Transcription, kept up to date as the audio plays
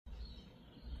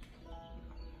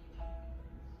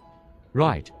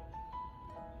right,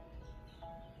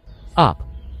 up,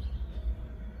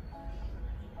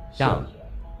 down.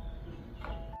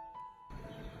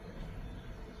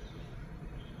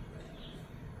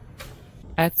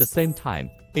 At the same time,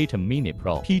 ATEM Mini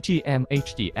Pro, PGM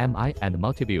HDMI and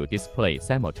multi-view display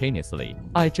simultaneously.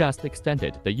 I just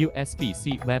extended the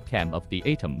USB-C webcam of the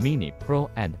ATEM Mini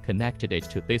Pro and connected it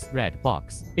to this red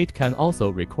box. It can also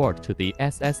record to the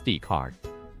SSD card.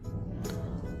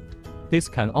 This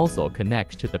can also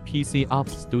connect to the PC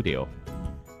Ops Studio.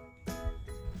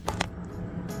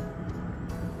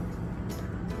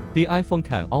 The iPhone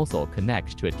can also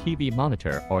connect to a TV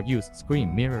monitor or use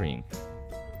screen mirroring.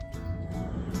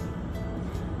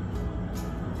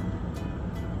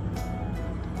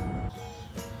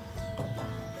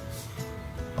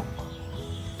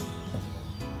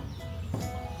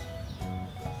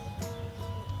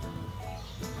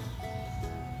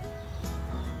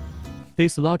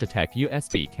 This Logitech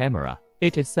USB camera,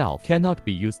 it itself cannot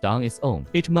be used on its own.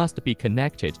 It must be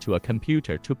connected to a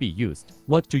computer to be used.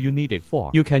 What do you need it for?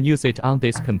 You can use it on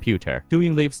this computer,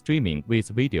 doing live streaming with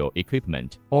video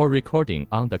equipment, or recording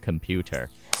on the computer.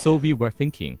 So we were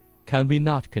thinking, can we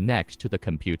not connect to the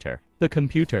computer? The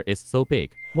computer is so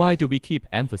big. Why do we keep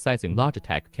emphasizing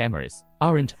Logitech cameras?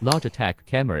 Aren't Logitech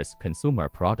cameras consumer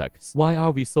products? Why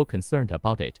are we so concerned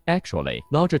about it? Actually,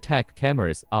 Logitech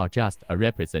cameras are just a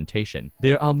representation.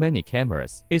 There are many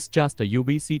cameras. It's just a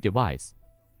UVC device.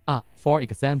 For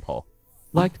example,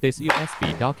 like this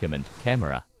USB document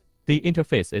camera. The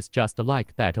interface is just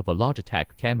like that of a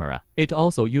Logitech camera. It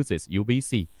also uses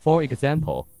UVC. For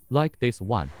example, like this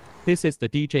one. This is the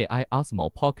DJI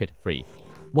Pocket 3.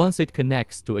 Once it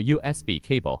connects to a USB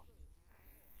cable,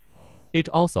 it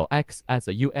also acts as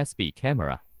a USB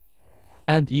camera.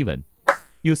 And even,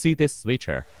 you see this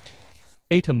switcher,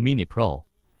 ATEM Mini Pro.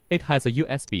 It has a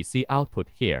USB-C output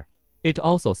here. It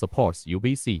also supports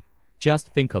UVC. Just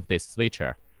think of this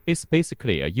switcher. It's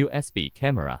basically a USB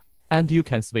camera. And you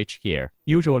can switch here.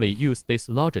 Usually use this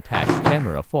Logitech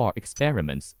camera for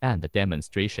experiments and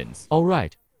demonstrations.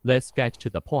 Alright, let's get to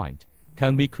the point.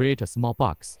 Can we create a small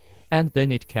box? And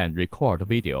then it can record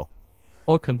video,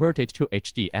 or convert it to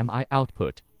HDMI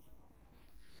output.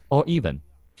 Or even,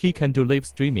 he can do live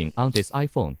streaming on this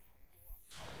iPhone.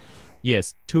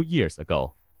 Yes, 2 years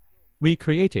ago, we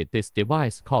created this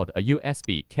device called a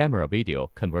USB camera video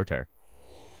converter.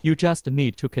 You just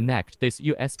need to connect this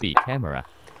USB camera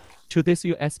to this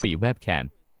USB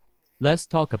webcam. Let's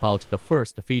talk about the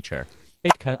first feature.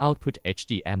 It can output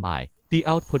HDMI, the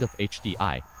output of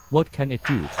HDI. What can it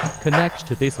do? Connect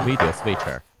to this video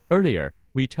switcher. Earlier,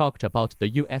 we talked about the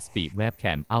USB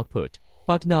webcam output,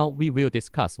 but now we will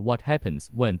discuss what happens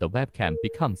when the webcam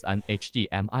becomes an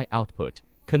HDMI output.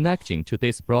 Connecting to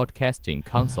this broadcasting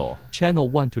console, channel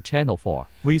 1 to channel 4,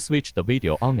 we switch the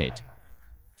video on it.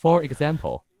 For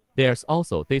example, there's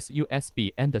also this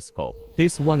USB endoscope.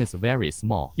 This one is very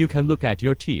small. You can look at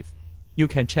your teeth. You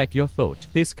can check your throat.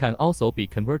 This can also be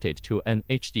converted to an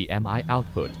HDMI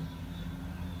output.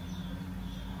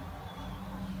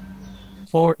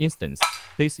 For instance,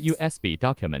 this USB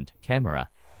document camera,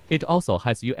 it also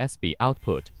has USB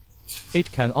output.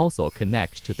 It can also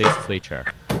connect to this switcher.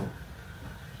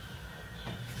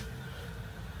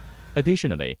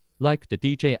 Additionally, like the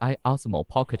DJI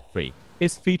Pocket 3,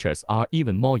 its features are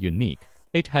even more unique.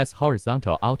 It has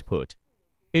horizontal output.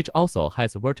 It also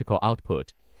has vertical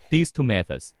output. These two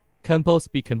methods can both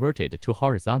be converted to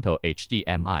horizontal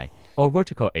HDMI or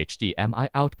vertical HDMI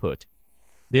output.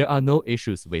 There are no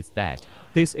issues with that.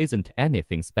 This isn't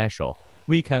anything special.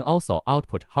 We can also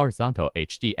output horizontal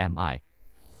HDMI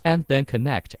and then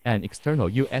connect an external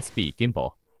USB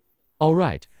gimbal.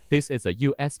 Alright, this is a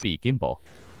USB gimbal.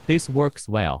 This works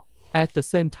well. At the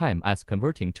same time as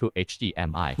converting to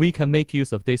HDMI, we can make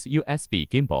use of this USB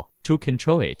gimbal to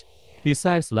control it.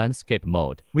 Besides landscape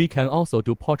mode, we can also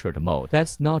do portrait mode.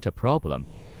 That's not a problem.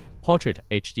 Portrait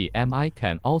HDMI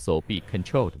can also be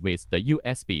controlled with the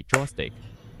USB joystick.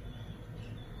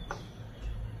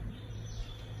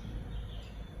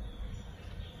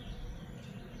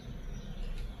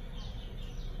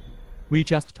 We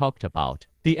just talked about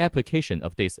the application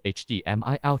of this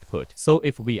HDMI output. So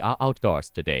if we are outdoors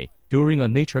today, during a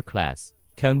nature class,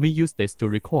 can we use this to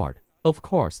record? Of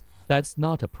course, that's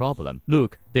not a problem.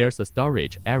 Look, there's a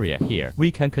storage area here.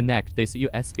 We can connect this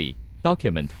USB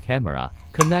document camera,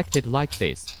 connect it like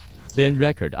this, then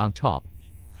record on top.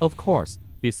 Of course,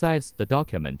 besides the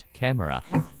document camera,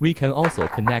 we can also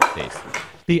connect this.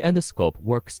 The endoscope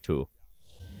works too.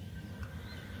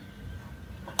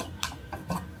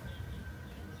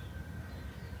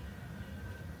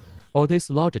 Or this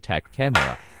Logitech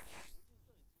camera.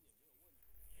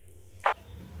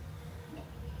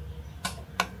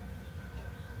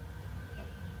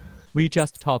 we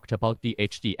just talked about the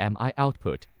HDMI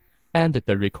output and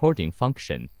the recording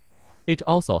function. It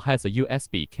also has a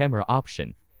USB camera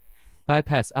option.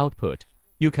 Bypass output.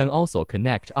 You can also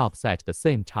connect ops at the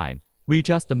same time. We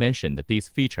just mentioned these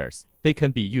features. They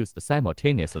can be used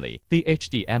simultaneously. The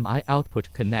HDMI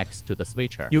output connects to the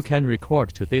switcher. You can record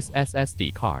to this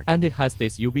SSD card, and it has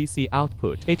this UVC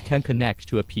output. It can connect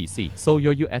to a PC, so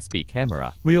your USB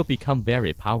camera will become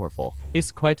very powerful.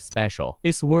 It's quite special.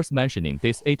 It's worth mentioning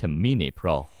this ATEM Mini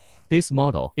Pro. This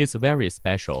model is very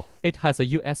special. It has a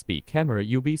USB camera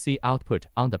UVC output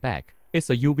on the back. It's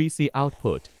a UVC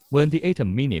output. When the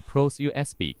ATEM Mini Pro's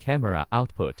USB camera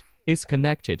output is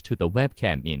connected to the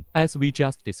webcam in, as we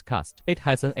just discussed, it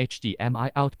has an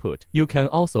HDMI output. You can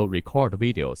also record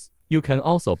videos. You can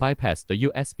also bypass the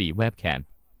USB webcam.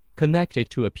 Connect it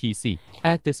to a PC.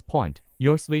 At this point,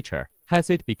 your switcher has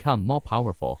it become more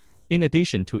powerful. In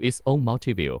addition to its own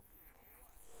multi-view,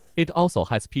 it also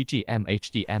has PGM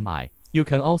HDMI. You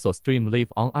can also stream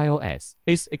live on iOS.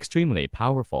 It's extremely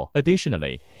powerful.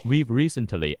 Additionally, we've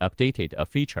recently updated a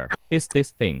feature. It's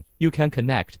this thing. You can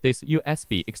connect this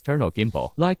USB external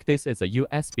gimbal. Like this is a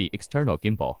USB external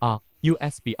gimbal.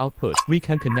 USB output. We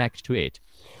can connect to it.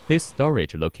 This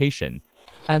storage location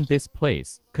and this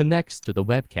place connects to the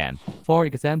webcam. For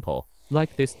example,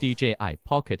 like this DJI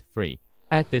Pocket 3.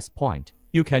 At this point,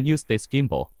 you can use this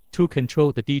gimbal to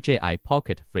control the DJI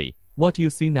Pocket 3. What you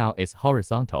see now is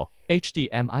horizontal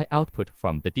HDMI output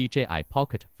from the DJI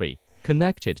Pocket 3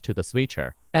 connected to the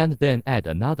switcher, and then add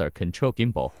another control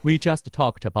gimbal. We just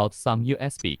talked about some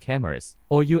USB cameras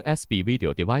or USB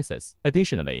video devices.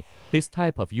 Additionally, this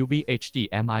type of UV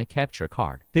HDMI capture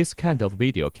card, this kind of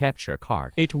video capture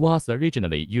card, it was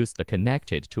originally used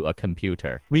connected to a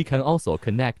computer. We can also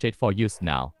connect it for use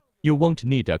now. You won't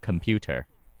need a computer.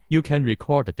 You can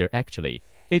record directly.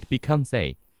 It becomes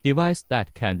a device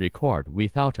that can record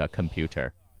without a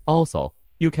computer. Also,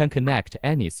 you can connect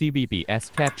any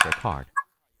CVBS capture card.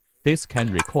 This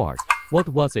can record. What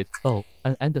was it? Oh,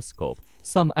 an endoscope.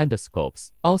 Some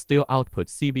endoscopes all still output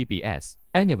CVBS.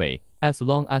 Anyway, as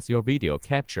long as your video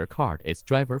capture card is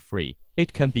driver-free,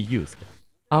 it can be used.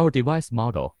 Our device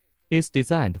model is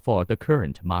designed for the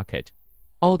current market.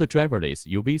 All the driverless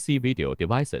UVC video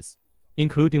devices,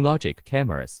 including logic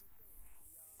cameras,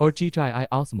 or DJI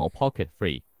Osmo Pocket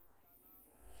 3,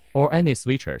 or any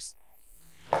switchers,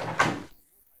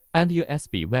 and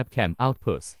USB webcam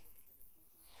outputs.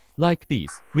 Like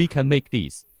these, we can make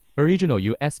these original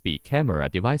USB camera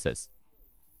devices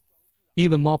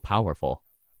even more powerful.